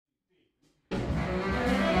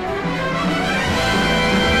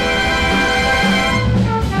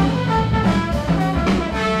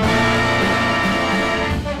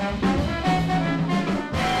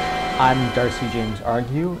I'm Darcy James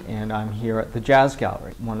Argue, and I'm here at the Jazz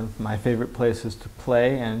Gallery, one of my favorite places to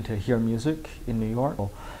play and to hear music in New York.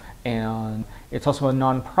 And it's also a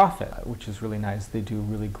non-profit, which is really nice. They do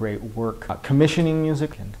really great work commissioning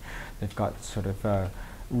music, and they've got sort of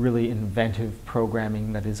really inventive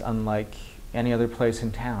programming that is unlike any other place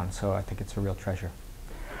in town, so I think it's a real treasure.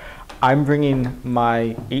 I'm bringing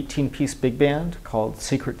my 18-piece big band called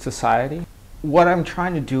Secret Society. What I'm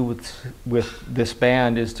trying to do with this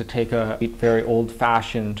band is to take a very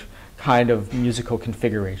old-fashioned kind of musical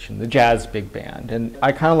configuration, the jazz big band. And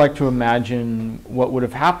I kind of like to imagine what would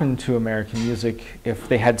have happened to American music if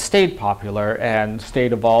they had stayed popular and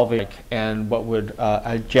stayed evolving, and what would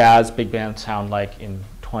a jazz big band sound like in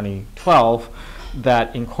 2012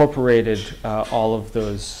 that incorporated all of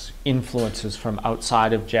those influences from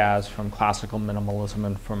outside of jazz, from classical minimalism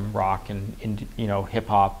and from rock and hip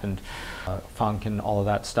hop and funk and all of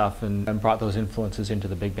that stuff, and brought those influences into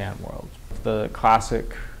the big band world. The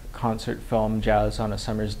classic concert film Jazz on a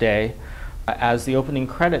Summer's Day. As the opening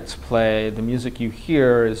credits play, the music you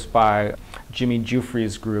hear is by Jimmy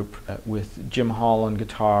Giuffre's group with Jim Hall on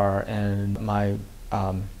guitar and my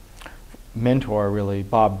mentor, really,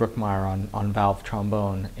 Bob Brookmeyer on valve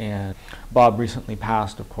trombone. And Bob recently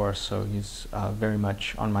passed, of course, so he's very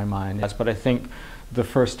much on my mind. But I think the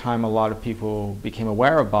first time a lot of people became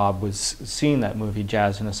aware of Bob was seeing that movie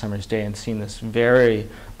Jazz on a Summer's Day, and seeing this very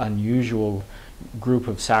unusual group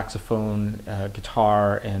of saxophone,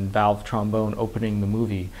 guitar, and valve trombone opening the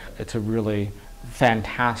movie. It's a really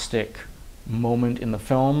fantastic moment in the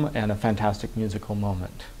film and a fantastic musical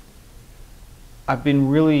moment. I've been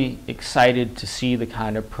really excited to see the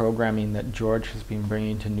kind of programming that George has been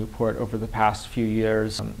bringing to Newport over the past few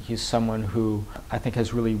years. He's someone who I think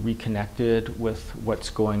has really reconnected with what's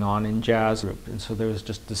going on in jazz. And so there's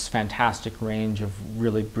just this fantastic range of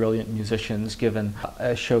really brilliant musicians given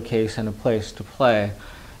a showcase and a place to play.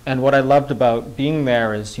 And what I loved about being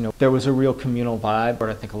there is, there was a real communal vibe, where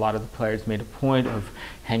I think a lot of the players made a point of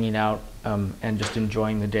hanging out and just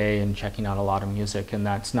enjoying the day and checking out a lot of music, and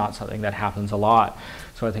that's not something that happens a lot.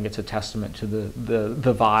 So I think it's a testament to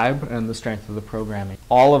the vibe and the strength of the programming.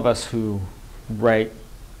 All of us who write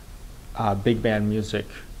big band music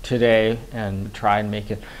today and try and make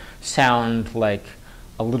it sound like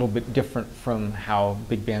a little bit different from how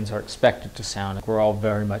big bands are expected to sound. We're all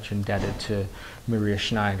very much indebted to Maria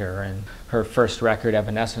Schneider and her first record,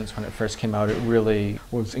 Evanescence. When it first came out, it really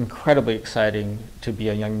was incredibly exciting to be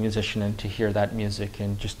a young musician and to hear that music,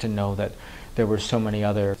 and just to know that there were so many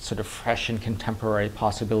other sort of fresh and contemporary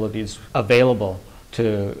possibilities available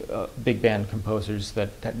to big band composers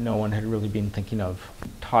that no one had really been thinking of.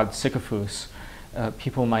 Todd Sikafous.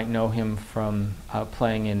 People might know him from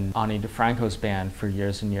playing in Ani DeFranco's band for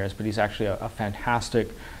years and years, but he's actually a fantastic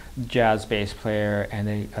jazz bass player and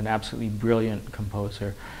an absolutely brilliant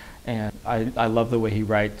composer. And I love the way he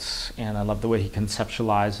writes, and I love the way he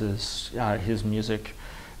conceptualizes his music.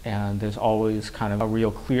 And there's always kind of a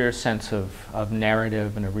real clear sense of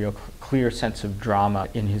narrative and a real clear sense of drama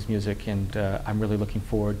in his music, and I'm really looking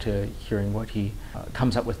forward to hearing what he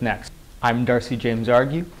comes up with next. I'm Darcy James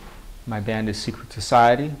Argue. My band is Secret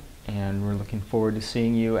Society, and we're looking forward to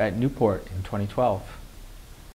seeing you at Newport in 2012.